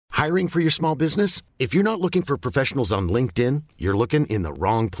Hiring for your small business? If you're not looking for professionals on LinkedIn, you're looking in the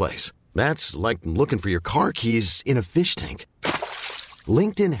wrong place. That's like looking for your car keys in a fish tank.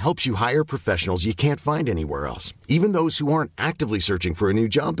 LinkedIn helps you hire professionals you can't find anywhere else, even those who aren't actively searching for a new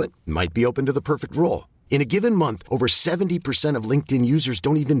job but might be open to the perfect role. In a given month, over 70% of LinkedIn users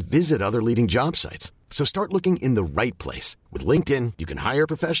don't even visit other leading job sites. So start looking in the right place. With LinkedIn, you can hire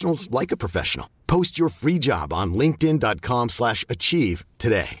professionals like a professional. Post your free job on linkedin.com/achieve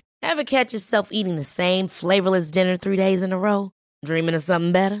today. Ever catch yourself eating the same flavorless dinner 3 days in a row? Dreaming of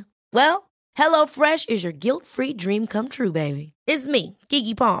something better? Well, HelloFresh is your guilt-free dream come true, baby. It's me,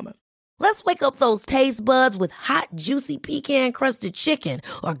 Keke Palmer. Let's wake up those taste buds with hot, juicy pecan-crusted chicken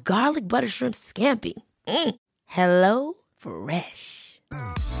or garlic butter shrimp scampi. Hello Fresh.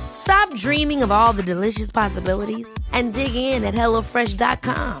 Stop dreaming of all the delicious possibilities and dig in at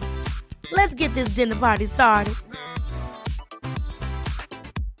HelloFresh.com. Let's get this dinner party started.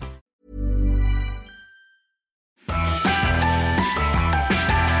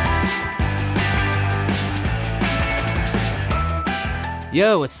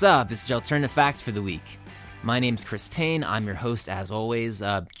 Yo, what's up? This is your Alternative Facts for the week. My name's Chris Payne. I'm your host, as always,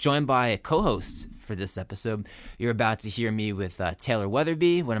 joined by co-hosts for this episode. You're about to hear me with Taylor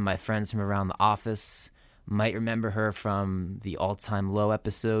Weatherby, one of my friends from around the office. Might remember her from the All Time Low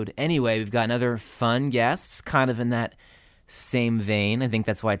episode. Anyway, we've got another fun guest, kind of in that same vein. I think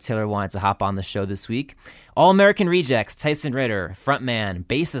that's why Taylor wanted to hop on the show this week. All-American Rejects, Tyson Ritter, frontman,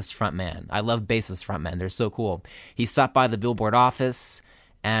 bassist frontman. I love bassist frontmen. They're so cool. He stopped by the Billboard office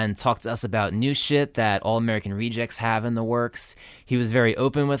and talked to us about new shit that All-American Rejects have in the works. He was very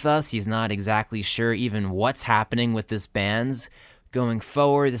open with us. He's not exactly sure even what's happening with this band's going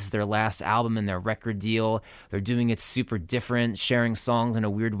forward. This is their last album in their record deal. They're doing it super different, sharing songs in a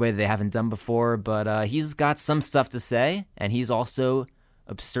weird way they haven't done before, but he's got some stuff to say, and he's also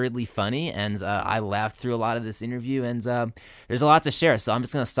absurdly funny, and I laughed through a lot of this interview, and there's a lot to share, so I'm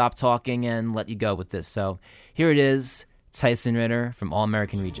just going to stop talking and let you go with this. So here it is, Tyson Ritter from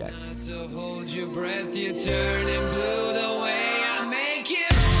All-American Rejects. Hold your breath, you're turning blue the way I make you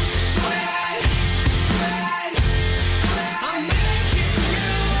sweat, I'm making you.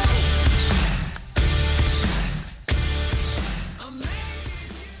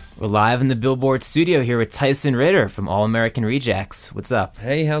 We're live in the Billboard studio here with Tyson Ritter from All-American Rejects. What's up?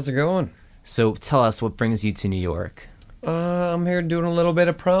 Hey, how's it going? So tell us, what brings you to New York? I'm here doing a little bit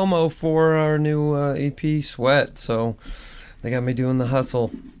of promo for our new EP, Sweat. So they got me doing the hustle,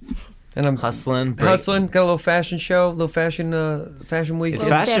 and I'm hustling. Got a little fashion show, a little fashion week. It's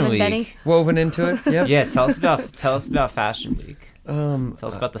Fashion Week woven into it. Yep. Yeah, tell us about Fashion Week. Tell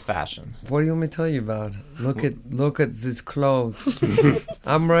us about the fashion. What do you want me to tell you about? Look at these clothes.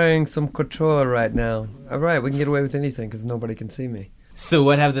 I'm wearing some couture right now. All right, we can get away with anything because nobody can see me. So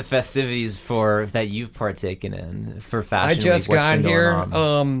what have the festivities that you've partaken in for Fashion Week? I just got here.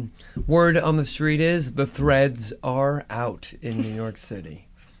 On? Word on the street is the threads are out in New York City.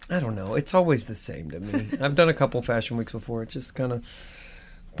 I don't know. It's always the same to me. I've done a couple Fashion Weeks before. It's just kind of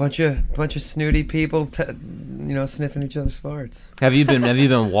bunch of snooty people, sniffing each other's farts. Have you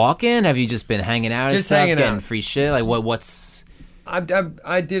been walking? Have you just been hanging out? Just hanging getting out. Free shit. Like what's?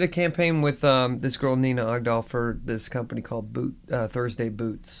 I did a campaign with this girl Nina Ogdahl for this company called Thursday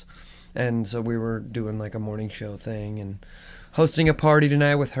Boots, and so we were doing like a morning show thing and hosting a party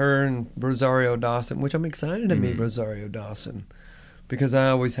tonight with her and Rosario Dawson, which I'm excited to meet Rosario Dawson because I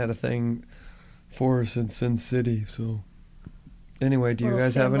always had a thing for her since Sin City. So anyway, do you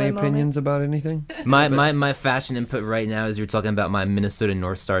guys have any opinions about anything? My fashion input right now is you're talking about my Minnesota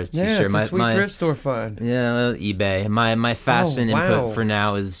North Stars t-shirt. Yeah, it's a sweet thrift store find. Yeah, eBay. My fashion input for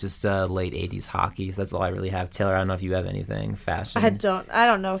now is just late 80s hockey. So that's all I really have. Taylor, I don't know if you have anything. Fashion. I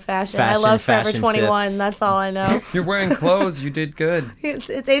don't know fashion. I love Forever 21. Tips. That's all I know. You're wearing clothes. You did good.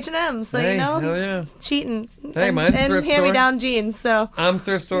 It's H&M, so hey, you know. Hell yeah. Cheating. Hey, mine's and thrift store. hand-me-down jeans, so. I'm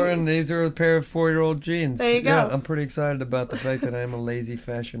thrift store, and these are a pair of 4-year-old jeans. There you go. Yeah, I'm pretty excited about the fact that I'm a lazy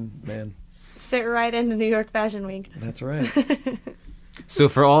fashion man. Fit right into New York Fashion Week. That's right. So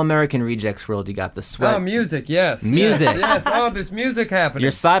for All-American Rejects World, you got the Sweat. Oh, music, yes. Music. Yes. Oh, there's music happening.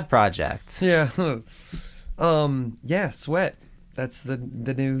 Your side project. Yeah. Sweat. That's the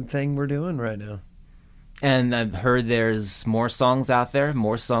new thing we're doing right now. And I've heard there's more songs out there,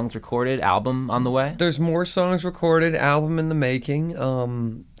 more songs recorded, album on the way. There's more songs recorded, album in the making.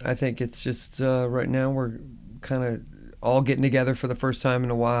 I think it's just right now we're kind of all getting together for the first time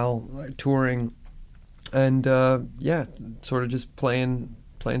in a while, like, touring, and sort of just playing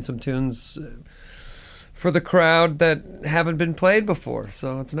some tunes for the crowd that haven't been played before.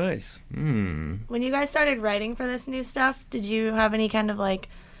 So it's nice. When you guys started writing for this new stuff, did you have any kind of like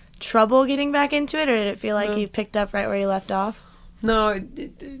trouble getting back into it, or did it feel like No. you picked up right where you left off? No,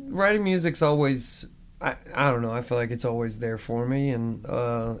 writing music's always, I don't know, I feel like it's always there for me, and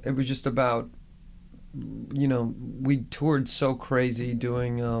it was just about, we toured so crazy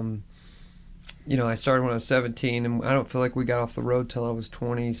doing, I started when I was 17, and I don't feel like we got off the road till I was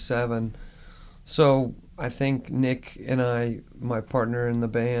 27, so I think Nick and I, my partner in the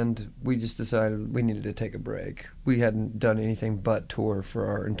band, we just decided we needed to take a break. We hadn't done anything but tour for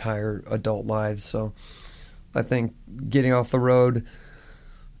our entire adult lives, so I think getting off the road,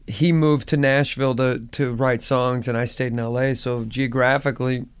 he moved to Nashville to write songs, and I stayed in LA, so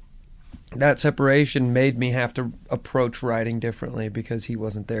geographically, that separation made me have to approach writing differently because he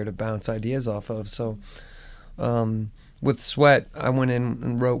wasn't there to bounce ideas off of. So with Sweat, I went in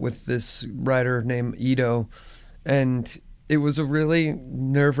and wrote with this writer named Ito, and it was a really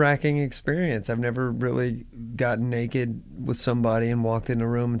nerve-wracking experience. I've never really gotten naked with somebody and walked in a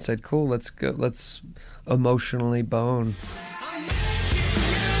room and said, cool, let's go, let's emotionally bone.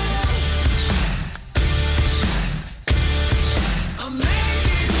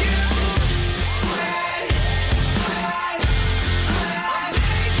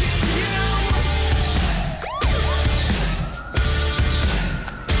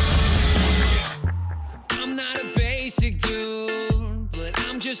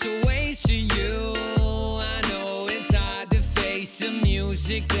 Just a waste of you. I know it's hard to face the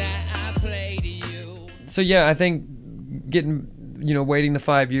music that I play to you. So yeah, I think waiting the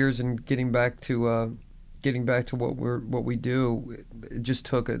 5 years and getting back to what we do, it just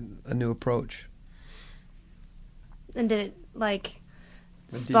took a new approach. And did it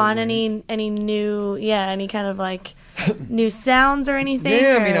spawn any new any kind of new sounds or anything?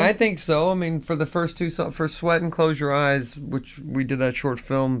 Yeah, or? I mean, I think so. I mean, for the first two songs, for Sweat and Close Your Eyes, which we did that short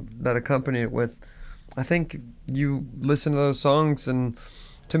film that accompanied it with, I think you listen to those songs, and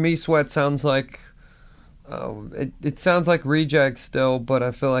to me, Sweat sounds like, it sounds like Reject still, but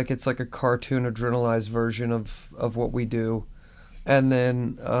I feel like it's like a cartoon adrenalized version of what we do. And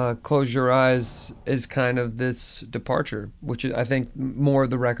then Close Your Eyes is kind of this departure, which I think more of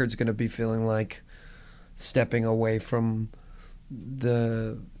the record's going to be feeling like stepping away from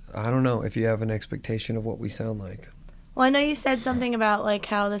I don't know if you have an expectation of what we sound like. Well, I know you said something about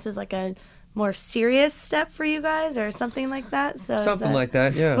how this is a more serious step for you guys or something like that. So something like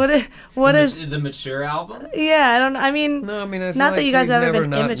that, yeah. What is the Mature album? Yeah, I don't. I mean, no, I mean, I feel not like that you guys we've have ever never been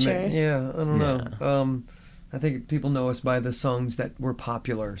not immature. Yeah, I don't know. I think people know us by the songs that were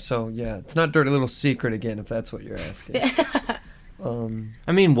popular. So yeah, it's not Dirty Little Secret again, if that's what you're asking.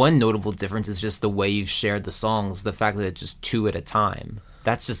 I mean, one notable difference is just the way you've shared the songs, the fact that it's just two at a time.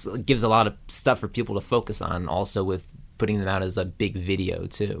 That just gives a lot of stuff for people to focus on, also with putting them out as a big video,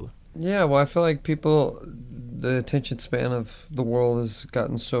 too. Yeah, well, I feel like the attention span of the world has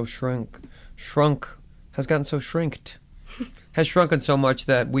gotten so shrinked, has shrunken so much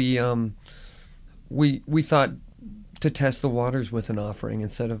that we thought to test the waters with an offering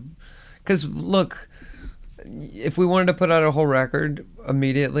instead of, because look, if we wanted to put out a whole record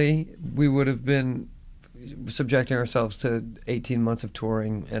immediately, we would have been subjecting ourselves to 18 months of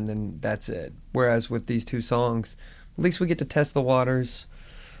touring, and then that's it. Whereas with these two songs, at least we get to test the waters,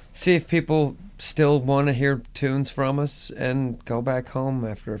 see if people still want to hear tunes from us, and go back home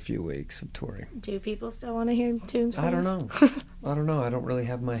after a few weeks of touring. Do people still want to hear tunes from I don't you? know. I don't really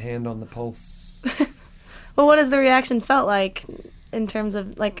have my hand on the pulse. Well, what has the reaction felt like in terms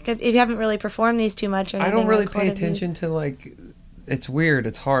of, if you haven't really performed these too much or anything? I don't really pay recorded attention to, it's weird.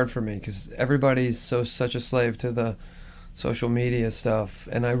 It's hard for me because everybody's such a slave to the social media stuff,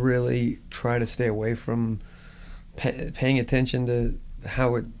 and I really try to stay away from paying attention to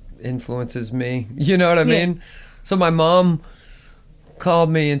how it influences me. You know what I mean? So my mom called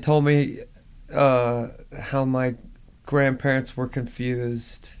me and told me how my grandparents were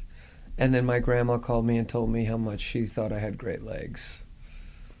confused, and then my grandma called me and told me how much she thought I had great legs.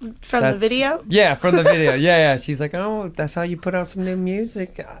 From the video? Yeah, from the video. Yeah. She's like, oh, that's how you put out some new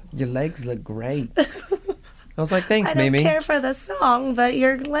music. Your legs look great. I was like, thanks, I don't Mimi. care for the song, but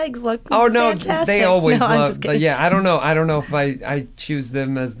your legs look Oh no, fantastic. they always No, I'm love. just But kidding. yeah, I don't know if I choose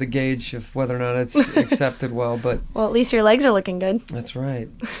them as the gauge of whether or not it's accepted well. But Well, at least your legs are looking good. that's right.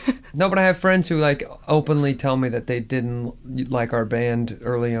 No, but I have friends who openly tell me that they didn't like our band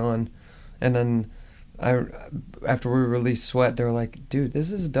early on, and then after we released Sweat, they were like, dude,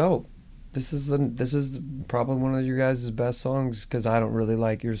 this is dope. This is probably one of your guys' best songs because I don't really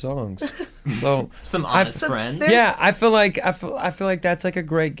like your songs. So Some honest friends. yeah, I feel like that's a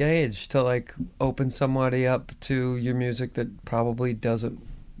great gauge to open somebody up to your music that probably doesn't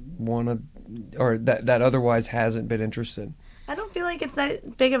want to, or that otherwise hasn't been interested. I don't don't feel like it's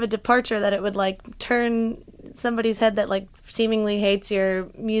that big of a departure that it would like turn somebody's head that like seemingly hates your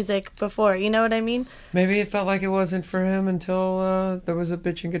music before. You know what I mean? Maybe it felt like it wasn't for him until there was a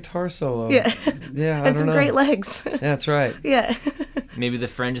bitchin' guitar solo. Yeah. Yeah, I And don't some know. great legs. Yeah, that's right. Yeah. Maybe the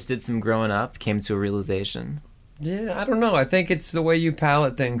friend just did some growing up, came to a realization. Yeah, I don't know. I think it's the way you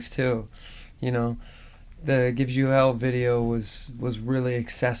palette things too. You know, the Gives You Hell video was really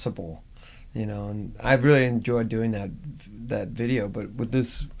accessible. You know, and I really enjoyed doing that video. But with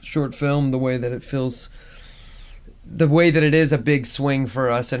this short film, the way that it feels, the way that it is a big swing for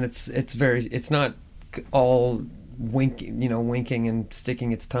us, and it's not all winking and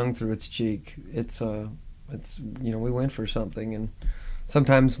sticking its tongue through its cheek. It's we went for something, and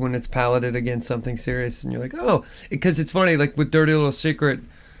sometimes when it's paleted against something serious, and you're like, oh, because it's funny, like with Dirty Little Secret,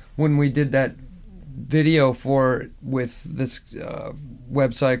 when we did that video with this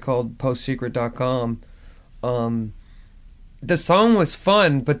website called postsecret.com, the song was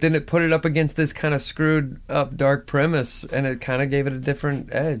fun, but then it put it up against this kind of screwed up dark premise, and it kind of gave it a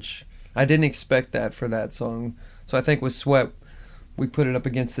different edge. I didn't expect that for that song. So I think with Sweat, we put it up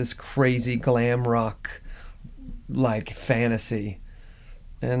against this crazy glam rock like fantasy.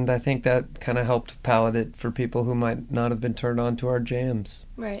 And I think that kind of helped palette it for people who might not have been turned on to our jams.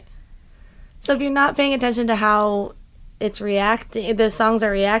 Right. So if you're not paying attention to how the songs are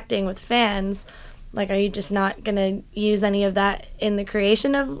reacting with fans, like, are you just not going to use any of that in the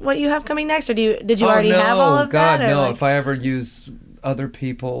creation of what you have coming next? Or did you already have all of God, that? No. If I ever use other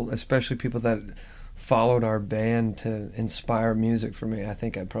people, especially people that followed our band to inspire music for me, I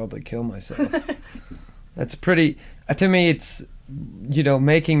think I'd probably kill myself. That's pretty, to me, it's,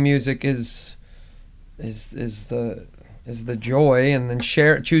 making music is the joy, and then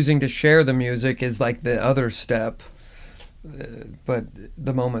choosing to share the music is like the other step. But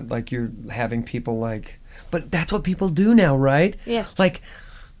the moment, like, you're having people but that's what people do now, right? Yeah. Like,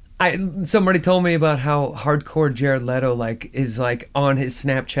 somebody told me about how hardcore Jared Leto is on his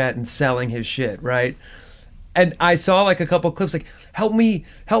Snapchat and selling his shit, right? And I saw a couple clips help me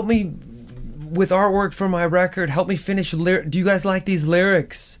with artwork for my record, help me finish do you guys like these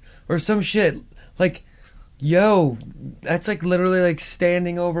lyrics or some shit? Yo, that's literally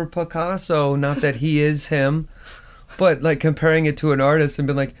standing over Picasso, not that he is him. But comparing it to an artist and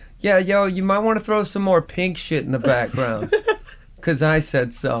being yeah, yo, you might want to throw some more Pink shit in the background. Because I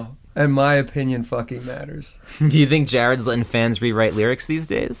said so. And my opinion fucking matters. Do you think Jared's letting fans rewrite lyrics these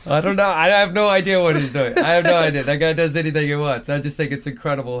days? I don't know. I have no idea what he's doing. I have no idea. That guy does anything he wants. I just think it's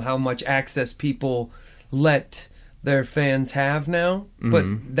incredible how much access people let their fans have now. Mm-hmm.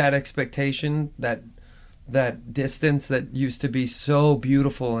 But that expectation, that distance that used to be so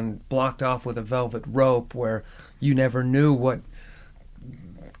beautiful and blocked off with a velvet rope where you never knew what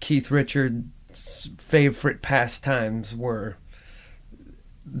Keith Richards' favorite pastimes were.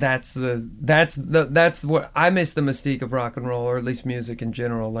 That's what I miss, the mystique of rock and roll, or at least music in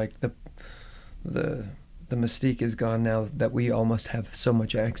general. The mystique is gone now that we almost have so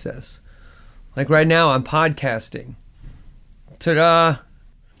much access. Right now, I'm podcasting. Ta-da!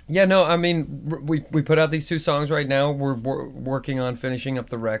 Yeah, no, I mean, we put out these 2 songs right now. We're working on finishing up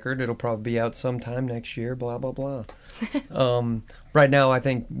the record. It'll probably be out sometime next year, blah, blah, blah. Right now, I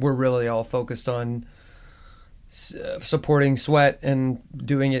think we're really all focused on supporting Sweat and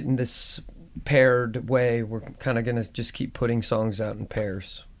doing it in this paired way. We're kind of going to just keep putting songs out in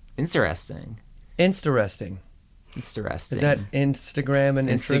pairs. Interesting. Is that Instagram and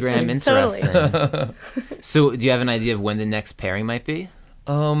Instagram interesting? Totally. So do you have an idea of when the next pairing might be?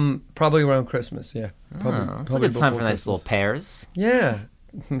 Probably around Christmas, yeah. It's a good time for nice little pairs. Yeah.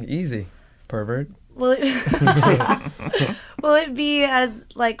 Easy. Pervert. Will it be as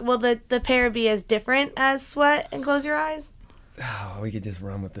will the pair be as different as Sweat and Close Your Eyes? Oh, we could just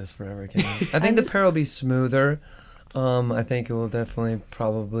run with this forever, can't we? I think the pair will be smoother. I think it will definitely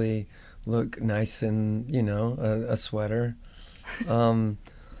probably look nice in, a sweater.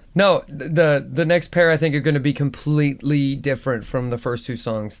 No, the next pair I think are going to be completely different from the first 2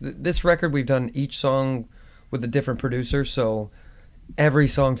 songs. This record, we've done each song with a different producer, so every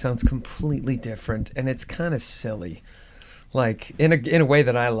song sounds completely different, and it's kind of silly, in a way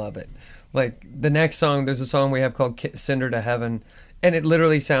that I love it. The next song, there's a song we have called Cinder to Heaven, and it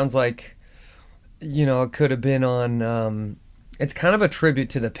literally sounds like, it could have been on... It's kind of a tribute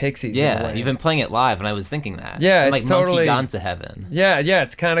to the Pixies. Yeah, you've been playing it live, and I was thinking that. Yeah, and it's totally... Monkey Gone to Heaven. Yeah,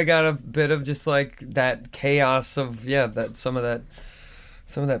 it's kind of got a bit of just that chaos of, some of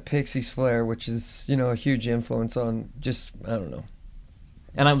that Pixies flair, which is, a huge influence on just, I don't know.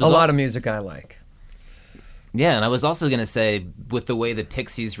 And I was a lot of music I like. Yeah, and I was also going to say, with the way the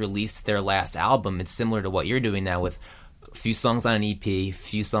Pixies released their last album, it's similar to what you're doing now with a few songs on an EP,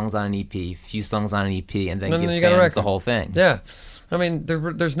 few songs on an EP, few songs on an EP, and then And then give you got a fans the record. whole thing. Yeah. I mean,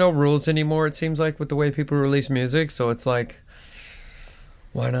 there's no rules anymore, it seems like, with the way people release music. So it's like,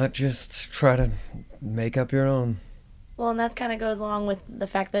 why not just try to make up your own? Well, and that kind of goes along with the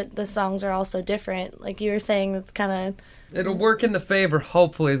fact that the songs are all so different. Like you were saying, it's kind of... It'll work in the favor,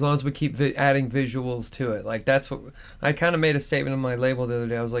 hopefully, as long as we keep adding visuals to it. Like, that's what... I kind of made a statement on my label the other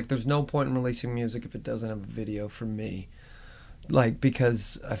day. I was like, there's no point in releasing music if it doesn't have a video for me. Like,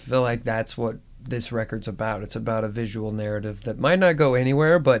 because I feel like that's what this record's about. It's about a visual narrative that might not go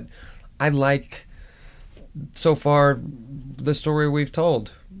anywhere, but I like, so far, the story we've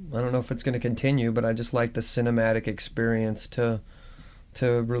told. I don't know if it's going to continue, but I just like the cinematic experience to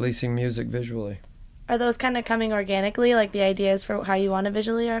releasing music visually. Are those kind of coming organically, like the ideas for how you want to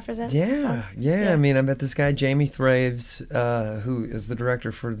visually represent songs? Yeah. I mean, I met this guy, Jamie Thraves, who is the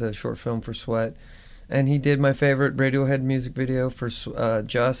director for the short film for Sweat, and he did my favorite Radiohead music video for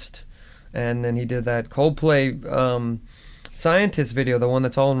Just, and then he did that Coldplay Scientist video, the one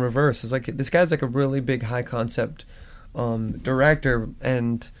that's all in reverse. It's like, this guy's like a really big high concept director,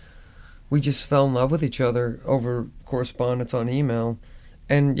 and we just fell in love with each other over correspondence on email.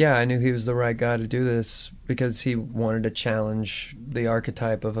 And yeah, I knew he was the right guy to do this because he wanted to challenge the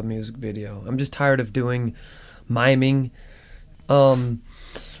archetype of a music video. I'm just tired of doing miming. I'm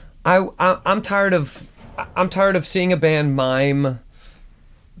tired of seeing a band mime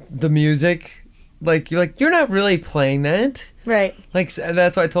the music. Like you're not really playing that. Right. Like,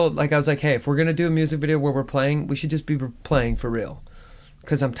 that's what I was like, hey, if we're gonna do a music video where we're playing, we should just be playing for real.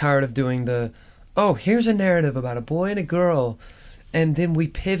 Because I'm tired of doing here's a narrative about a boy and a girl, and then we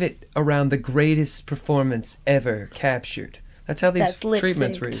pivot around the greatest performance ever captured. That's how these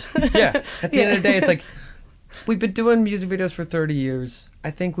treatments read. Yeah. At the end of the day, it's like, we've been doing music videos for 30 years.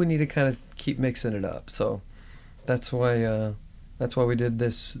 I think we need to kind of keep mixing it up. So that's why we did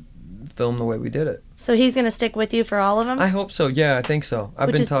this film the way we did it. So he's going to stick with you for all of them? I hope so. Yeah, I think so.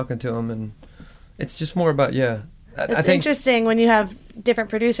 I've been talking to him, and it's just more about, It's interesting when you have different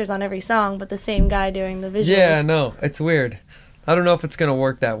producers on every song, but the same guy doing the visuals. Yeah, no, it's weird. I don't know if it's going to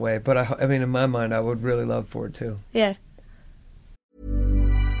work that way, but I mean, in my mind, I would really love for it to. Yeah.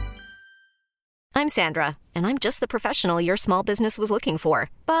 I'm Sandra, and I'm just the professional your small business was looking for.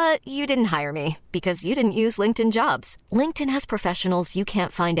 But you didn't hire me because you didn't use LinkedIn Jobs. LinkedIn has professionals you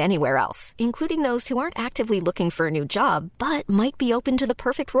can't find anywhere else, including those who aren't actively looking for a new job, but might be open to the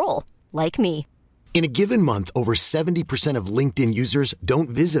perfect role, like me. In a given month, over 70% of LinkedIn users don't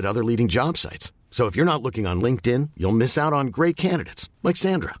visit other leading job sites. So if you're not looking on LinkedIn, you'll miss out on great candidates like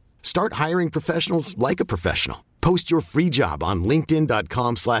Sandra. Start hiring professionals like a professional. Post your free job on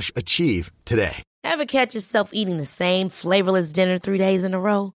linkedin.com/achieve today. Ever catch yourself eating the same flavorless dinner 3 days in a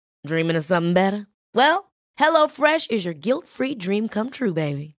row? Dreaming of something better? Well, HelloFresh is your guilt-free dream come true,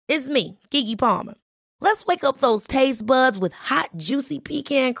 baby. It's me, Keke Palmer. Let's wake up those taste buds with hot, juicy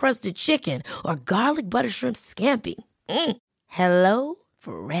pecan-crusted chicken or garlic butter shrimp scampi. Hello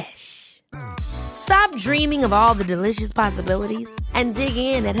Fresh. Stop dreaming of all the delicious possibilities and dig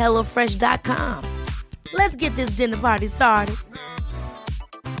in at HelloFresh.com. Let's get this dinner party started.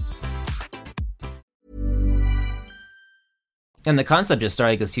 And the concept just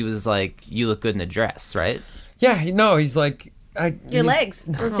started because he was like, you look good in a dress, right? Yeah, he's like... Your legs.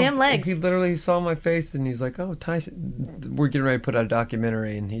 Those damn legs. He literally saw my face, and he's like, oh, Tyson... We're getting ready to put out a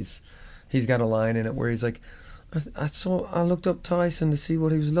documentary, and he's got a line in it where he's like, I looked up Tyson to see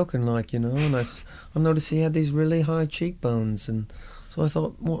what he was looking like, and I noticed he had these really high cheekbones, and so I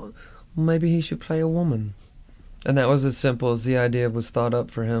thought, well, maybe he should play a woman. And that was as simple as the idea was thought up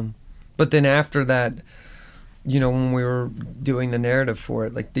for him. But then after that, when we were doing the narrative for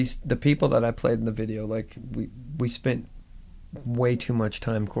it, like the people that I played in the video, like we spent way too much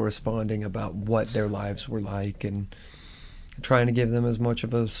time corresponding about what their lives were like and trying to give them as much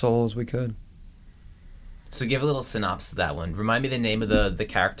of a soul as we could. So give a little synopsis of that one. Remind me the name of the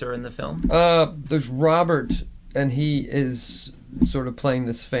character in the film. There's Robert, and he is sort of playing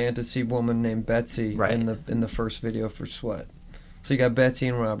this fantasy woman named Betsy in the first video for Sweat. So you got Betsy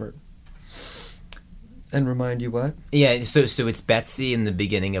and Robert. And remind you what? Yeah, so it's Betsy in the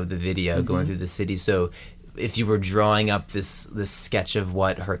beginning of the video going through the city. So if you were drawing up this sketch of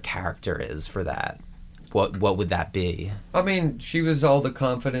what her character is for that, what would that be? I mean, she was all the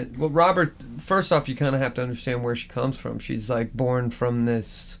confident... Well, Robert, first off, you kind of have to understand where she comes from. She's like born from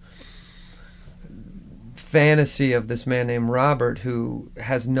this fantasy of this man named Robert who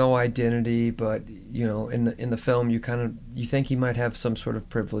has no identity, but in the film you think he might have some sort of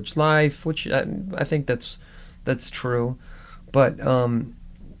privileged life, which I think that's true, but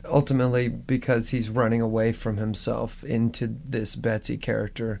ultimately because he's running away from himself into this Betsy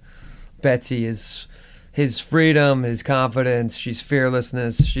character. Betsy is his freedom, his confidence, she's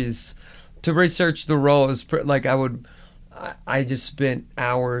fearlessness. She's, to research the role is like I just spent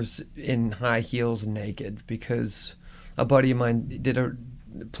hours in high heels naked because a buddy of mine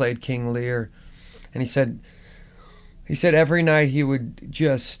played King Lear, and he said every night he would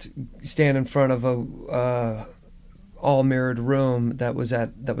just stand in front of a all mirrored room that was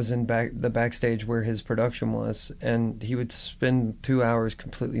in the backstage where his production was, and he would spend 2 hours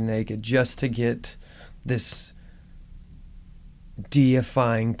completely naked just to get this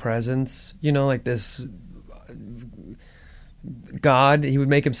deifying presence, like this God. He would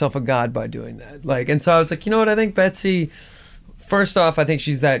make himself a god by doing that. And so I was like, you know what? I think Betsy, first off, I think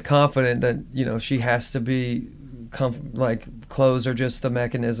she's that confident that, she has to be clothes are just the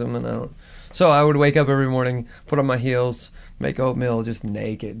mechanism. So I would wake up every morning, put on my heels, make oatmeal just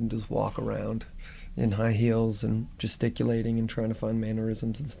naked and just walk around in high heels and gesticulating and trying to find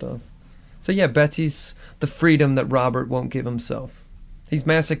mannerisms and stuff. So yeah, Betsy's the freedom that Robert won't give himself. He's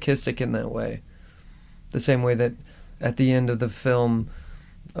masochistic in that way. The same way that at the end of the film,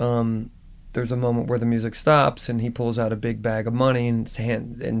 there's a moment where the music stops and he pulls out a big bag of money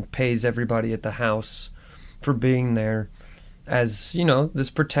and pays everybody at the house for being there as, this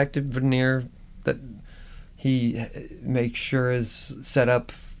protective veneer that he makes sure is set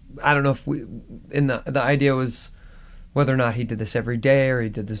up. I don't know if the idea was whether or not he did this every day or he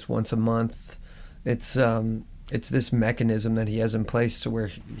did this once a month. It's this mechanism that he has in place to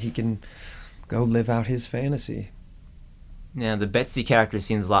where he can go live out his fantasy. Yeah, the Betsy character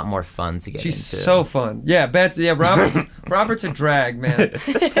seems a lot more fun to get into. She's so fun. Yeah, Robert's a drag, man.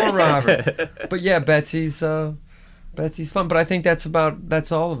 Poor Robert. But yeah, Betsy's fun. But I think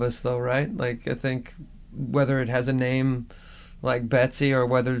that's all of us, though, right? I think whether it has a name like Betsy or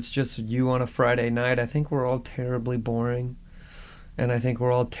whether it's just you on a Friday night, I think we're all terribly boring, and I think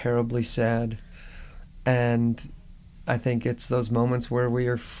we're all terribly sad, and I think it's those moments where we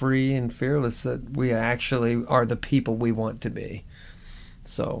are free and fearless that we actually are the people we want to be.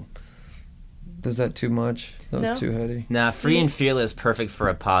 So, is that too much? That was too heady. Nah, free and fearless, perfect for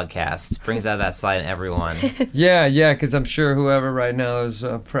a podcast. Brings out that side in everyone. Yeah, because I'm sure whoever right now is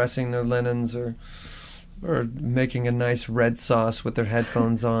pressing their linens or making a nice red sauce with their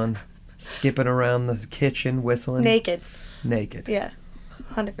headphones on, skipping around the kitchen, whistling. Naked. Yeah,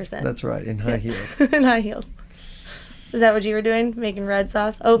 100%. That's right, in high heels. In high heels. Is that what you were doing? Making red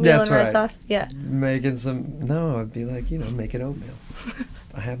sauce? Oatmeal and red sauce? Yeah. Making no, I'd be like, making oatmeal.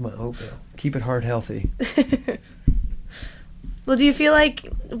 I have my oatmeal. Keep it heart healthy. Well, do you feel like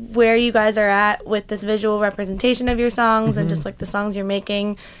where you guys are at with this visual representation of your songs and just the songs you're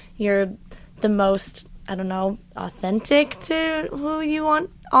making, you're the most, I don't know, authentic to who you want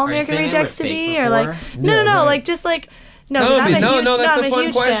All American Rejects to be? Or No, that's a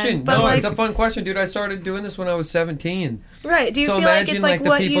fun question. Fan, it's a fun question, dude. I started doing this when I was 17. Right. Do you feel like it's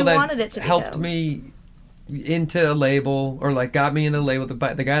what you wanted it to be? Helped me into a label or got me into a label. The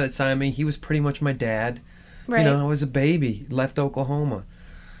guy that signed me, he was pretty much my dad. Right. I was a baby, left Oklahoma.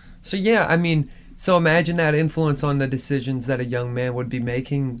 So yeah, so imagine that influence on the decisions that a young man would be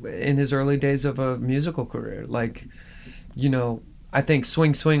making in his early days of a musical career. I think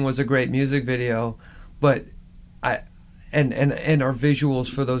Swing Swing was a great music video, but and our visuals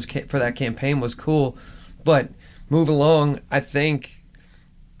for that campaign was cool, but move along, I think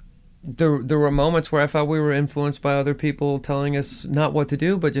there were moments where I felt we were influenced by other people telling us not what to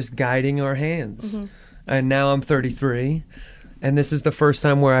do, but just guiding our hands. Mm-hmm. And now I'm 33, and this is the first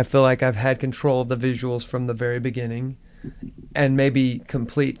time where I feel like I've had control of the visuals from the very beginning, and maybe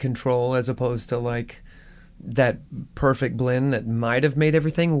complete control as opposed to that perfect blend that might have made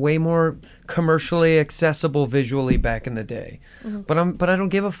everything way more commercially accessible visually back in the day. Mm-hmm. But I don't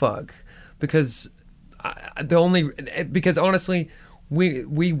give a fuck because honestly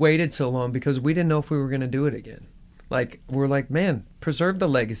we waited so long because we didn't know if we were going to do it again. We're like, man, preserve the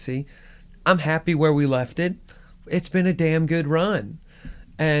legacy. I'm happy where we left it. It's been a damn good run.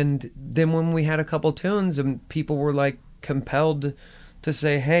 And then when we had a couple tunes and people were compelled to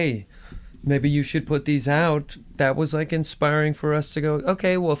say, hey, maybe you should put these out, that was inspiring for us to go,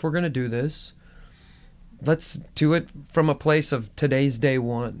 okay, well, if we're going to do this, let's do it from a place of today's day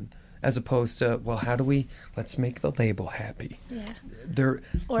one, as opposed to, well, let's make the label happy. Yeah.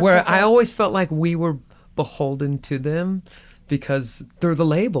 I always felt like we were beholden to them because they're the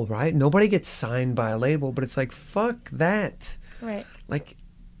label, right? Nobody gets signed by a label, but it's fuck that. Right.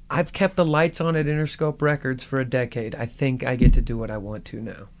 I've kept the lights on at Interscope Records for a decade. I think I get to do what I want to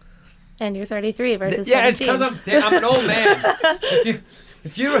now. And you're 33 versus 17. Yeah, it's because I'm an old man.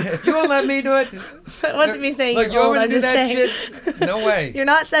 If you won't let me do it, That wasn't me saying look, you're old. want I'm me to do just that saying shit? No way. you're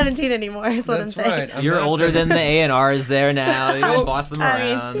not 17 anymore. Is what That's I'm saying. right. I'm You're not older saying- than the A&Rs there now. You can boss them I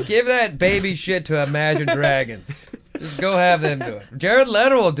mean- around. Give that baby shit to Imagine Dragons. Just go have them do it. Jared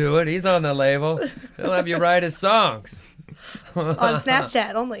Leto will do it. He's on the label. He'll have you write his songs. On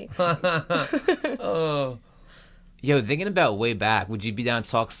Snapchat only. Oh. Yo, thinking about way back, would you be down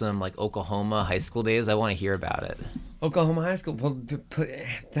to talk some like Oklahoma high school days? I want to hear about it. Oklahoma high school. Well,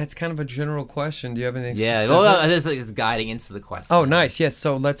 that's kind of a general question. Do you have anything Yeah, specific? well, this is guiding into the question. Oh, nice. Yes.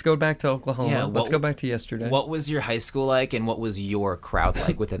 So let's go back to Oklahoma. Yeah, Let's go back to yesterday. What was your high school like, and what was your crowd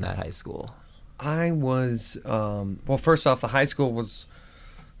like within that high school? I was, well, first off, the high school was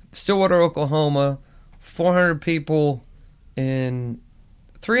Stillwater, Oklahoma, 400 people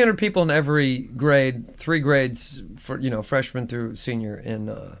 300 people in every grade, 3 grades for, freshman through senior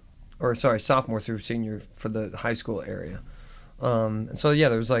sophomore through senior for the high school area. So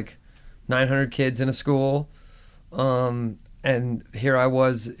there was like 900 kids in a school. And here I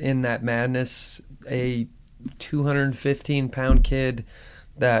was in that madness, a 215-pound kid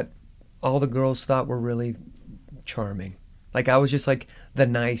that all the girls thought were really charming. Like I was just like the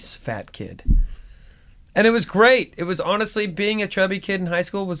nice fat kid. And it was great. It was honestly, being a chubby kid in high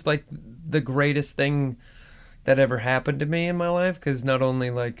school was like the greatest thing that ever happened to me in my life. Because not only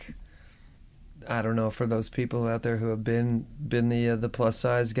like, I don't know, for those people out there who have been the plus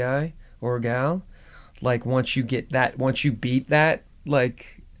size guy or gal, like once you beat that,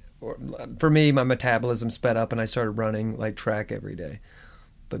 like for me, my metabolism sped up and I started running like track every day.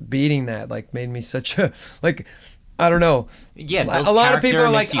 But beating that like made me such a like. I don't know. Yeah, a lot of people are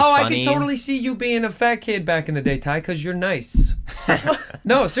like, "Oh, I can totally see you being a fat kid back in the day, Ty, because you're nice."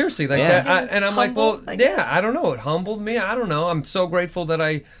 No, seriously, like Yeah. that. And I'm like, Humbled, well, I guess. I don't know. It humbled me. I don't know. I'm so grateful that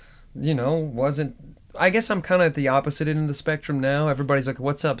I, wasn't. I guess I'm kind of at the opposite end of the spectrum now. Everybody's like,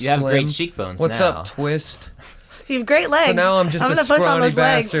 "What's up, You have Slim? great cheekbones What's now." up, Twist?" You have great legs. So now I'm just I'm a gonna push on scrawny those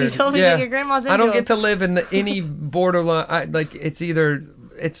legs. bastard. You told me that your grandma's into I don't them. get to live in any borderline.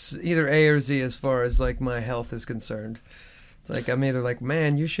 It's either A or Z as far as like my health is concerned. It's like I'm either like,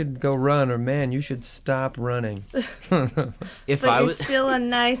 man, you should go run, or man, you should stop running. If But I you're was, still a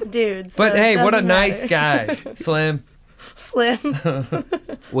nice dude. So But hey, it what a doesn't nice matter. guy, Slim. Slim.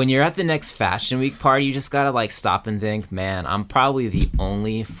 when you're at the next Fashion Week party, you just gotta like stop and think, man, I'm probably the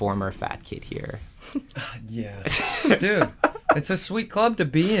only former fat kid here. Yeah, dude, it's a sweet club to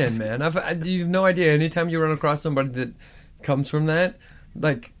be in, man. You have no idea. Anytime you run across somebody that comes from that,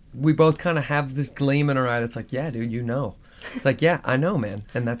 like we both kind of have this gleam in our eye. That's like, yeah, dude, It's like, yeah, I know, man,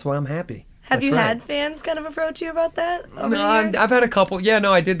 and that's why I'm happy. Have That's you right. had fans kind of approach you about that over No, the years? I've had a couple. Yeah,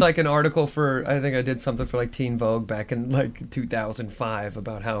 no, I did like an article I think I did something for like Teen Vogue back in like 2005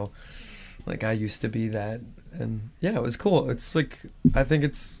 about how like I used to be that. And yeah, it was cool. It's like, I think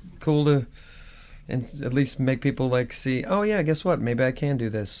it's cool to and at least make people like see, oh yeah, guess what? Maybe I can do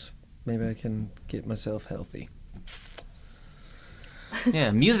this. Maybe I can get myself healthy.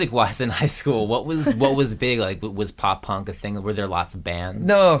 Yeah, music-wise in high school, what was big? Like, was pop punk a thing? Were there lots of bands?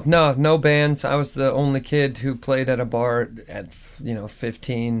 No bands. I was the only kid who played at a bar at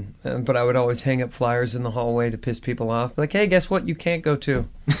 15. But I would always hang up flyers in the hallway to piss people off. Like, hey, guess what? You can't go to.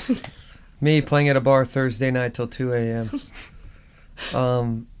 Me playing at a bar Thursday night till 2 a.m.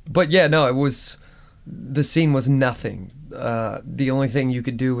 But yeah, no, the scene was nothing. The only thing you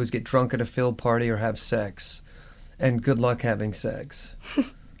could do was get drunk at a field party or have sex. And good luck having sex.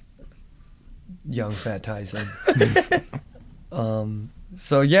 Young Fat Tyson.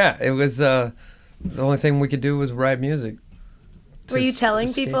 So yeah, it was the only thing we could do was write music. Were you telling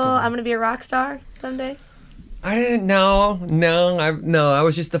escape people it. I'm going to be a rock star someday? I didn't know. I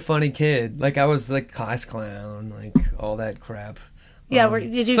was just the funny kid. Like I was like class clown, like all that crap. Yeah,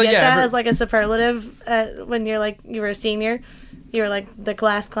 did you so get yeah, that as like a superlative when you were a senior? You were like the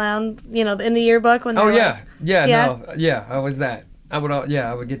class clown, in the yearbook when they Oh were yeah, like, yeah, I was that. I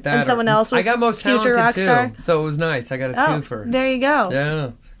would get that. And someone else was I got most future talented rock too, star? so it was nice. I got a Oh, twofer. there you go.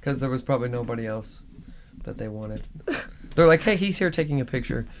 Yeah, because there was probably nobody else that they wanted. They're like, hey, he's here taking a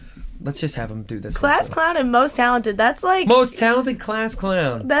picture. Let's just have him do this. Class one clown and most talented. That's like most talented class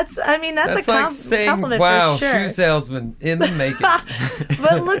clown. that's a That's a like saying, compliment wow, for sure. shoe salesman in the making.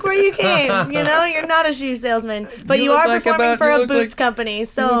 But look where you came. You're not a shoe salesman, but You you, look are like performing about- for you a look boots like- company. You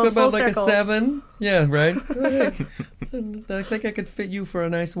So look full about like circle. a 7. Yeah, right. I think I could fit you for a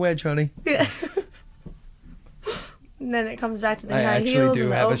nice wedge, honey. And then it comes back to the I high actually heels do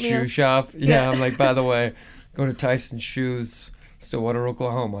and the have a oatmeal. shoe shop. Yeah. Yeah, I'm like, by the way, go to Tyson Shoes, Stillwater,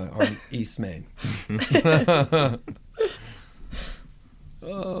 Oklahoma, on East Main.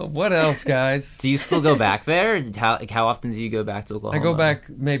 What else, guys? Do you still go back there? How often do you go back to Oklahoma? I go back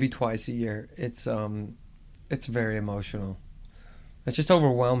maybe twice a year. It's very emotional. It's just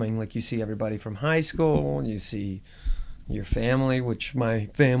overwhelming. Like, you see everybody from high school, you see your family, which my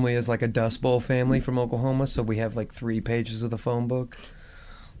family is like a Dust Bowl family from Oklahoma, so we have like 3 pages of the phone book.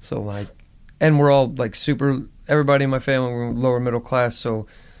 So like, and we're all like everybody in my family, we're lower middle class, so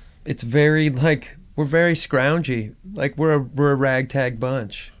it's very like, we're very scroungy. Like, we're a ragtag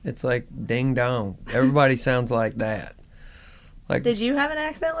bunch. It's like ding dong. Everybody sounds like that. Like, Did you have an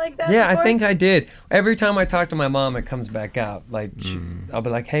accent like that? yeah, before? I think I did. Every time I talk to my mom, it comes back out. Like, I'll be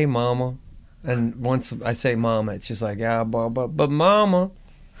like, "Hey, mama," and once I say "mama," it's just like, "Yeah, but mama."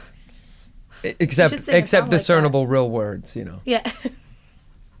 Except sing a song like discernible real words, you know. Yeah.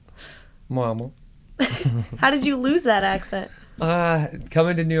 Mama. How did you lose that accent?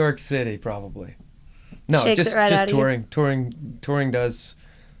 Coming to New York City, probably. No, Shakes just it right out of you. touring does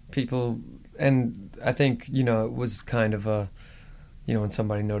people, and I think, you know, it was kind of a, you know, when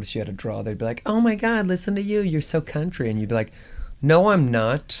somebody noticed you had a draw, they'd be like, "Oh my God, listen to you, you're so country," and you'd be like, "No, I'm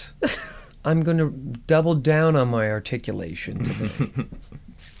not. I'm going to double down on my articulation today."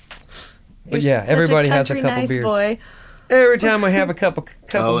 But yeah, everybody has a couple nice beers. Boy. Every time I have a couple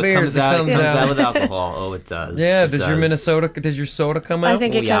beers, it comes out. out with alcohol. Oh, it does. Yeah, it does your soda come out? I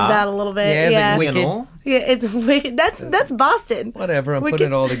think it Yeah. comes out a little bit. Yeah, is it Yeah, wicked? You know? yeah, it's wicked. That's Boston. Whatever, I'm Wicked.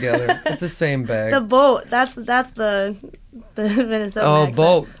 putting it all together. It's the same bag. The boat. That's the Minnesota. Oh, accent.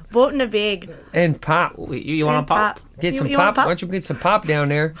 boat. Boat and a big. And pop. You want And to pop? Get some you pop. want Why don't you get some pop down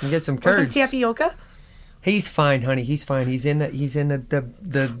there and get some Or some curds? tapioca. He's fine, honey. He's fine. He's in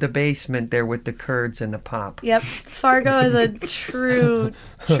the basement there with the curds and the pop. Yep. Fargo is a true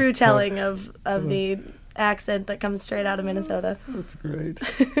telling of the accent that comes straight out of Minnesota. That's great.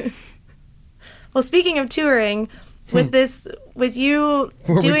 Well, speaking of touring, with you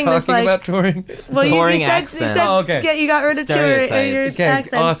Were we doing talking this like about touring? well, Touring you said accent. Oh, okay. yeah, you got rid of touring Stereotypes. your Okay,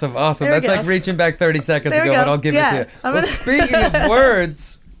 accents. awesome. There we That's go. like reaching back 30 seconds There we ago, go. but I'll give Yeah. it to you. I'm Well, gonna- speaking of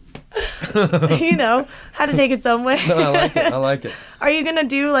words, You know how to take it somewhere. no, I like it. Are you gonna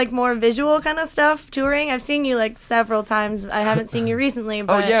do like more visual kind of stuff touring? I've seen you like several times. I haven't seen you recently, Oh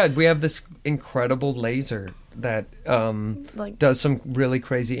but yeah, we have this incredible laser that like does some really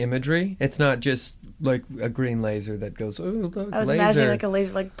crazy imagery. It's not just like a green laser that goes, "Oh, look, I was laser." imagining like a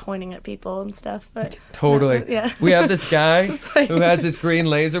laser like pointing at people and stuff. But Totally. no, yeah. We have this guy like- who has this green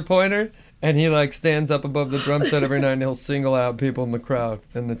laser pointer, and he like stands up above the drum set every night, and he'll single out people in the crowd,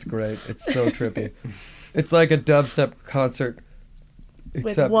 and it's great. It's so trippy. It's like a dubstep concert,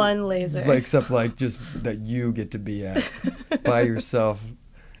 with one laser. except like just that you get to be at by yourself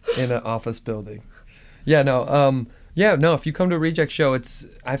in an office building. Yeah, no. If you come to a Reject show,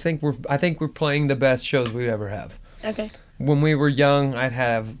 I think we're playing the best shows we ever have. Okay. When we were young, I'd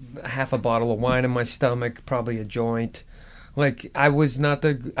have half a bottle of wine in my stomach, probably a joint. Like, I'd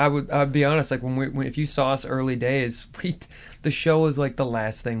be honest, like if you saw us early days, the show was like the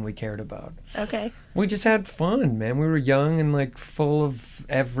last thing we cared about. Okay. We just had fun, man. We were young and like full of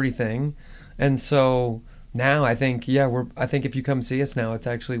everything. And so now I think if you come see us now, it's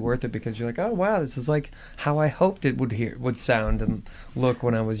actually worth it, because you're like, oh wow, this is like how I hoped it would sound and look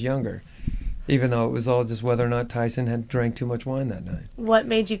when I was younger. Even though it was all just whether or not Tyson had drank too much wine that night. What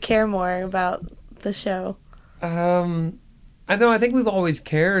made you care more about the show? I think we've always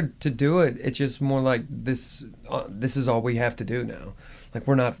cared to do it. It's just more like this is all we have to do now. Like,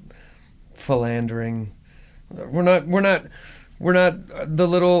 we're not philandering. We're not the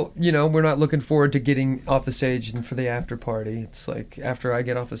little, you know, we're not looking forward to getting off the stage and for the after party. It's like, after I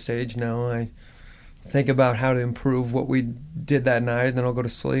get off the stage now, I think about how to improve what we did that night, and then I'll go to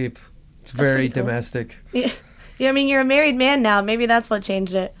sleep. It's very pretty cool. domestic. Yeah, I mean, you're a married man now. Maybe that's what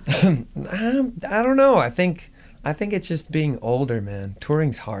changed it. I don't know. I think it's just being older, man.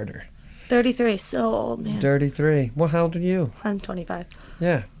 Touring's harder. 33, so old, man. 33. Well, how old are you? I'm 25.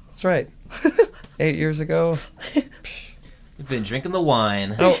 Yeah, that's right. 8 years ago. You've been drinking the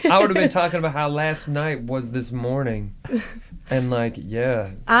wine. Oh, I would have been talking about how last night was this morning. And like, yeah.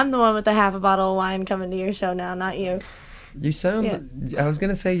 I'm the one with the half a bottle of wine coming to your show now, not you. You sound, I was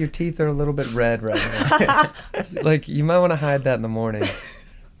going to say your teeth are a little bit red right now. Like, you might want to hide that in the morning.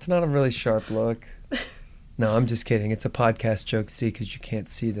 It's not a really sharp look. No, I'm just kidding. It's a podcast joke, see, because you can't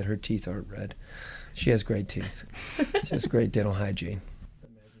see that her teeth aren't red. She has great teeth. She has great dental hygiene.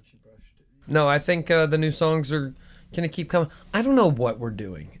 No, I think the new songs are going to keep coming. I don't know what we're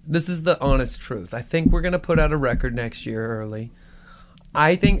doing. This is the honest truth. I think we're going to put out a record next year early.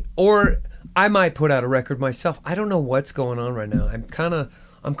 I think, or I might put out a record myself. I don't know what's going on right now. I'm kind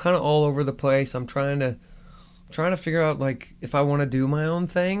of all over the place. I'm trying to trying to figure out like if I want to do my own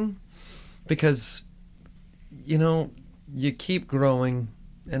thing, because you know, you keep growing,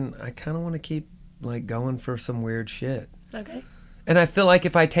 and I kind of want to keep like going for some weird shit. Okay. And I feel like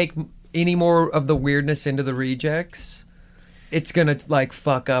if I take any more of the weirdness into the Rejects, it's gonna like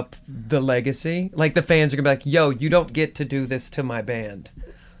fuck up the legacy. Like the fans are gonna be like, "Yo, you don't get to do this to my band,"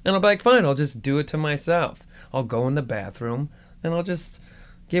 and I'll be like, "Fine, I'll just do it to myself. I'll go in the bathroom and I'll just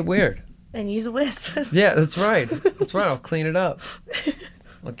get weird and use a wisp." Yeah, that's right. That's right. I'll clean it up.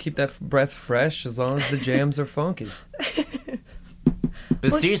 I'll keep that breath fresh as long as the jams are funky.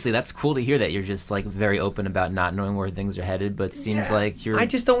 But seriously, that's cool to hear that you're just like very open about not knowing where things are headed, but it seems like you're... I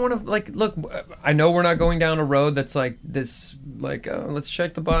just don't want to, like, look, I know we're not going down a road that's like this, like, let's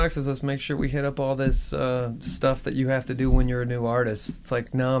check the boxes, let's make sure we hit up all this stuff that you have to do when you're a new artist. It's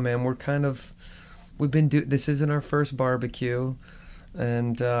like, no, man, we're kind of, this isn't our first barbecue,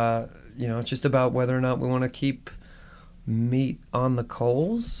 and, you know, it's just about whether or not we want to keep meat on the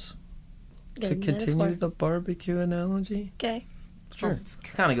coals, to continue the barbecue analogy. Okay. Sure. It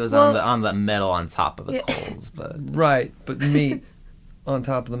kind of goes on the metal on top of the coals, but right, but meat on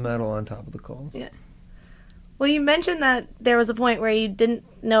top of the metal on top of the coals. Yeah. Well, you mentioned that there was a point where you didn't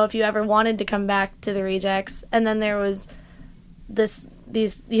know if you ever wanted to come back to the Rejects, and then there was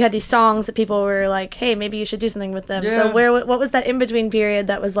you had these songs that people were like, "Hey, maybe you should do something with them." Yeah. So what was that in between period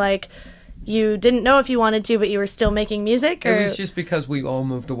that was like you didn't know if you wanted to, but you were still making music? Or? It was just because we all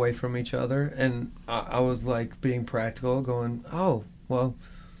moved away from each other, and I was like being practical, going, "Oh, well,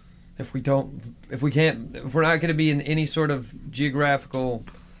 if we're not going to be in any sort of geographical,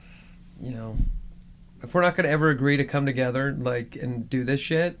 you know, if we're not going to ever agree to come together, like, and do this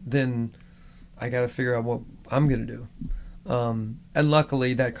shit, then I got to figure out what I'm going to do." And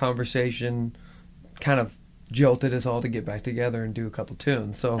luckily, that conversation kind of jolted us all to get back together and do a couple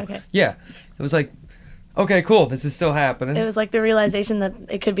tunes. So, yeah, it was like, okay, cool, this is still happening. It was like the realization that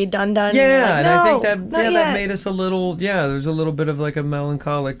it could be done. Yeah, like, and no, I think that made us a little, there's a little bit of like a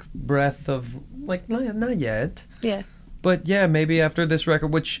melancholic breath of like, not yet. Yeah. But yeah, maybe after this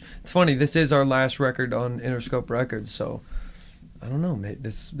record, which, it's funny, this is our last record on Interscope Records, so I don't know,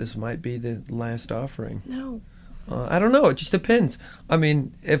 this might be the last offering. No. I don't know. It just depends. I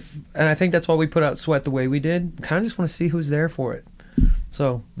mean, and I think that's why we put out Sweat the way we did. Kind of just want to see who's there for it.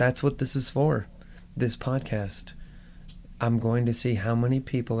 So that's what this is for. This podcast. I'm going to see how many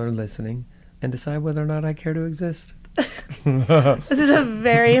people are listening and decide whether or not I care to exist. This is a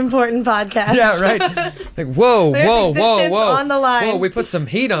very important podcast. Yeah, right. Like, whoa, on the line. Whoa, we put some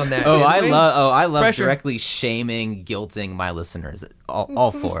heat on that. I love Pressure. directly shaming, guilting my listeners.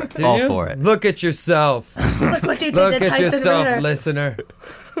 All for it. Do you? For it. Look at yourself. Look what you did Look to at Tyson yourself, Ritter. listener.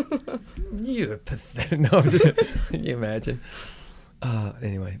 You're pathetic. No, I'm just, can you imagine?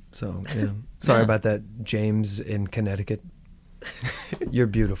 Anyway, so yeah. Sorry about that, James in Connecticut. You're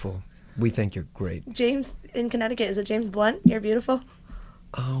beautiful. We think you're great. James in Connecticut. Is it James Blunt? You're beautiful.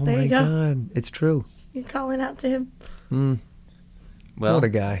 Oh There my you go. God, it's true. You're calling out to him. Well, What a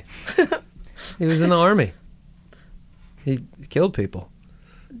guy. He was in the army. He killed people.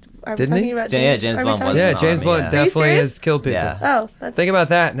 Are we Didn't talking he? about Yeah, James? James are we Blunt talking- was in Yeah, the James army, Blunt yeah. definitely serious? has killed people. Yeah. Oh, that's Think about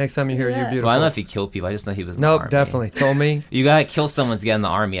that next time you hear Yeah. You're Beautiful. Well, I don't know if he killed people. I just know he was in the Nope, army. definitely. Told me. You gotta kill someone to get in the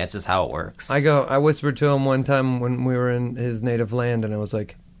army. That's just how it works. I whispered to him one time when we were in his native land, and I was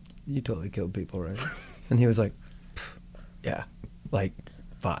like, "You totally killed people, right?" And he was like, "Pff, "Yeah, like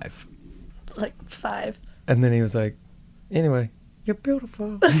 5." like 5. And then he was like, "Anyway, you're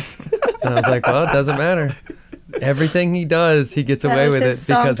beautiful." And I was like, "Well, it doesn't matter. Everything he does, he gets That away was with it his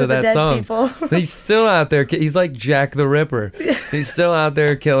song because to of the that dead song." people. He's still out there. He's like Jack the Ripper. He's still out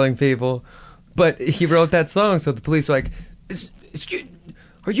there killing people. But he wrote that song, so the police were like, "Excuse,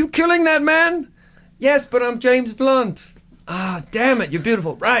 are you killing that man?" "Yes, but I'm James Blunt." "Ah, damn it, you're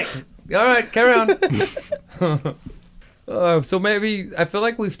beautiful." "Right. All right, carry on." So maybe I feel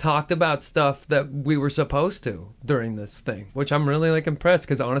like we've talked about stuff that we were supposed to during this thing, which I'm really like impressed,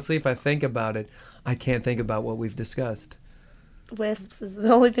 because honestly, if I think about it, I can't think about what we've discussed. Wisps is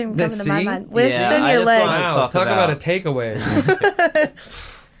the only thing coming to my See? mind. Wisps Yeah, in I your just legs. wanted to Wow, talk talk about a about- takeaway.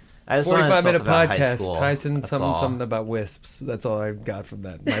 I just wanted to talk 45-minute about high podcast. school. Tyson, That's something all. about wisps. That's all I got from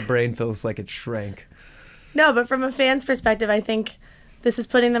that. My brain feels like it shrank. No, but from a fan's perspective, I think this is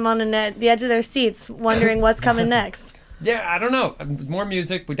putting them on the edge of their seats, wondering what's coming next. Yeah, I don't know. More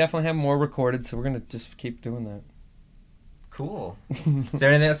music. We definitely have more recorded, so we're going to just keep doing that. Cool. Is there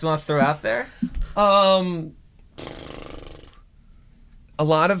anything else you want to throw out there? A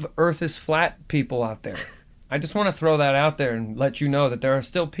lot of Earth is flat people out there. I just want to throw that out there and let you know that there are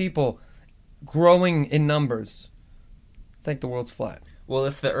still people growing in numbers think the world's flat. Well,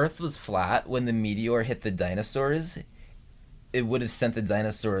 if the Earth was flat, when the meteor hit the dinosaurs, it would have sent the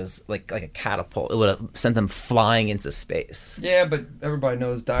dinosaurs like a catapult. It would have sent them flying into space. Yeah, but everybody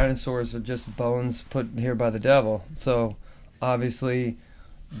knows dinosaurs are just bones put here by the devil. So, obviously,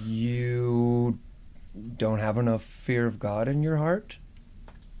 you don't have enough fear of God in your heart.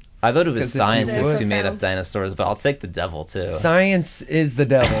 I thought it was 'Cause if you scientists would- who made up dinosaurs, but I'll take the devil too. Science is the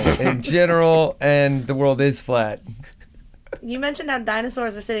devil in general, and the world is flat. You mentioned how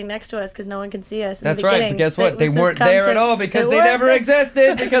dinosaurs are sitting next to us because no one can see us. In That's the right, beginning. but guess what? It They was just weren't come there to- at all because they weren't never there.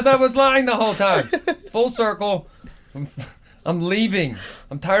 existed because I was lying the whole time. Full circle. I'm leaving.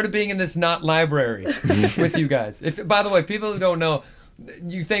 I'm tired of being in this not library with you guys. If, by the way, people who don't know,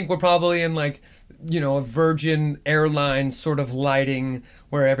 you think we're probably in like, a Virgin Airlines sort of lighting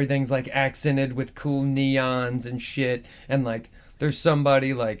where everything's like accented with cool neons and shit, and like there's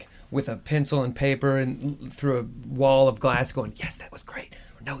somebody like with a pencil and paper and through a wall of glass going, yes, that was great.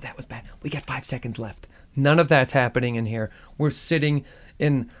 No, that was bad. We got 5 seconds left. None of that's happening in here. We're sitting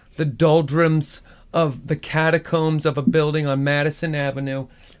in the doldrums of the catacombs of a building on Madison Avenue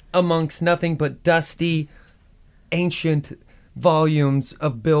amongst nothing but dusty, ancient volumes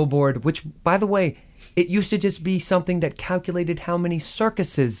of Billboard, which, by the way, it used to just be something that calculated how many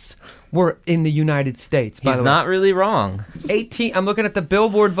circuses were in the United States. By He's the way. not really wrong. I'm looking at the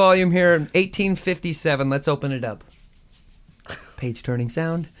Billboard volume here, 1857. Let's open it up. Page turning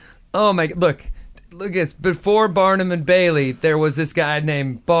sound. Oh my! Look at this. Before Barnum and Bailey, there was this guy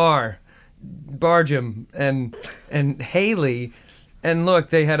named Barnum and Haley, and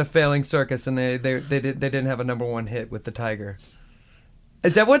look, they had a failing circus, and they didn't have a #1 hit with the tiger.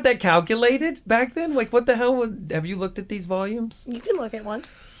 Is that what that calculated back then? Like, what the hell? Have you looked at these volumes? You can look at one.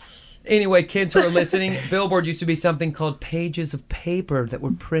 Anyway, kids who are listening, Billboard used to be something called pages of paper that were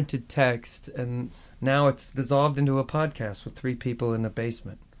printed text, and now it's dissolved into a podcast with 3 people in a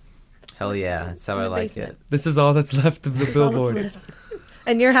basement. Hell yeah, that's how I the like basement. it. This is all that's left of the That's all Billboard. that's left.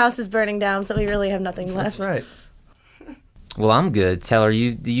 And your house is burning down, so we really have nothing left. That's right. Well, I'm good. Taylor, do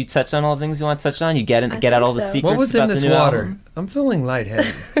you touch on all the things you want to touch on? You get out all the think so. secrets What was in about this the new water? album? I'm feeling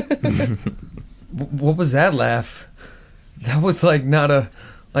lightheaded. What was that laugh? That was like not a,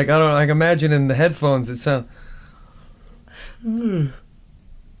 like I don't know, like imagine in the headphones it sound. I'm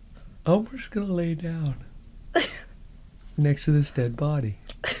just gonna lay down next to this dead body.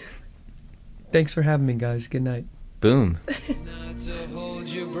 Thanks for having me, guys. Good night. Boom. Not to hold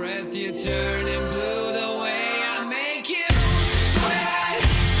your breath, you're turning blue the way I make you sweat.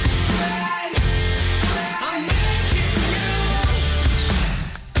 I'm making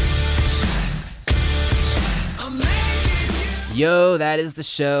you. Yo, that is the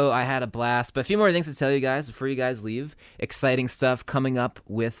show. I had a blast. But a few more things to tell you guys before you guys leave. Exciting stuff coming up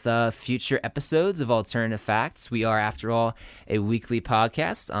with future episodes of Alternative Facts. We are, after all, a weekly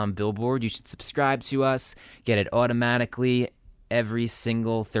podcast on Billboard. You should subscribe to us. Get it automatically every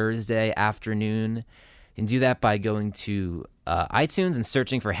single Thursday afternoon. You can do that by going to iTunes and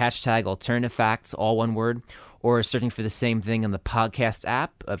searching for hashtag Alternative Facts, all one word, or searching for the same thing on the podcast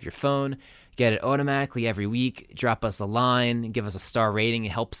app of your phone. Get it automatically every week. Drop us a line. Give us a star rating.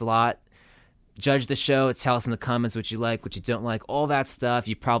 It helps a lot. Judge the show. Tell us in the comments what you like, what you don't like, all that stuff.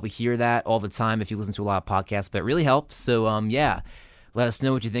 You probably hear that all the time if you listen to a lot of podcasts, but it really helps. So, yeah, let us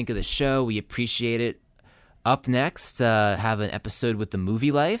know what you think of the show. We appreciate it. Up next, have an episode with the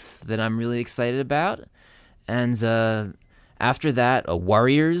Movie Life that I'm really excited about. And after that,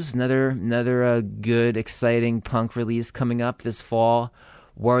 Warriors, another good, exciting punk release coming up this fall.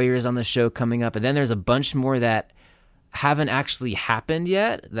 Warriors on the show coming up. And then there's a bunch more that haven't actually happened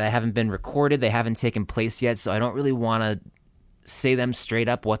yet, that haven't been recorded, they haven't taken place yet, so I don't really want to say them straight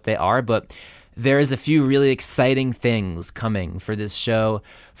up what they are, but there is a few really exciting things coming for this show,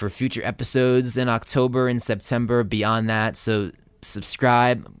 for future episodes in October and September, beyond that, so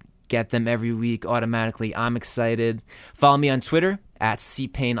subscribe, get them every week automatically. I'm excited. Follow me on Twitter,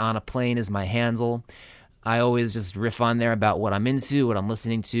 @CPayneOnAPlane is my handle. I always just riff on there about what I'm into, what I'm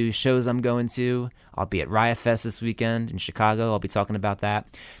listening to, shows I'm going to. I'll be at Riot Fest this weekend in Chicago. I'll be talking about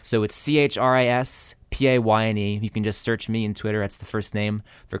that. So it's CHRISPAYNE. You can just search me in Twitter. That's the first name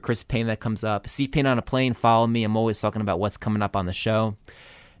for Chris Payne that comes up. C-Payne on a Plane. Follow me. I'm always talking about what's coming up on the show.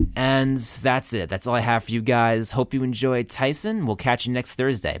 And that's it. That's all I have for you guys. Hope you enjoyed Tyson. We'll catch you next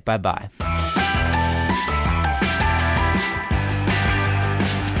Thursday. Bye-bye.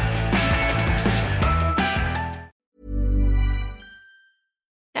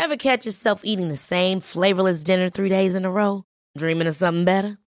 Ever catch yourself eating the same flavorless dinner 3 days in a row? Dreaming of something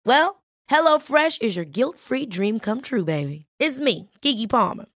better? Well, HelloFresh is your guilt-free dream come true, baby. It's me, Keke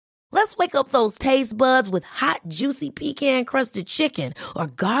Palmer. Let's wake up those taste buds with hot, juicy pecan-crusted chicken or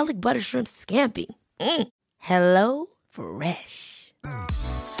garlic butter shrimp scampi. Hello Fresh.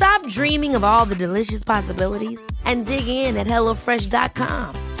 Stop dreaming of all the delicious possibilities and dig in at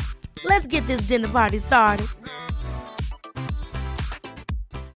HelloFresh.com. Let's get this dinner party started.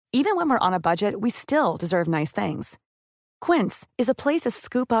 Even when we're on a budget, we still deserve nice things. Quince is a place to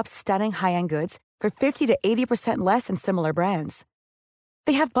scoop up stunning high-end goods for 50 to 80% less than similar brands.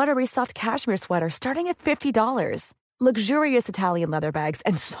 They have buttery soft cashmere sweaters starting at $50, luxurious Italian leather bags,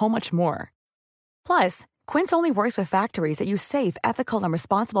 and so much more. Plus, Quince only works with factories that use safe, ethical, and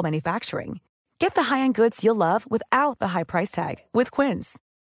responsible manufacturing. Get the high-end goods you'll love without the high price tag with Quince.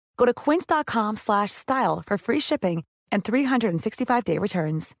 Go to quince.com/style for free shipping and 365-day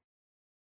returns.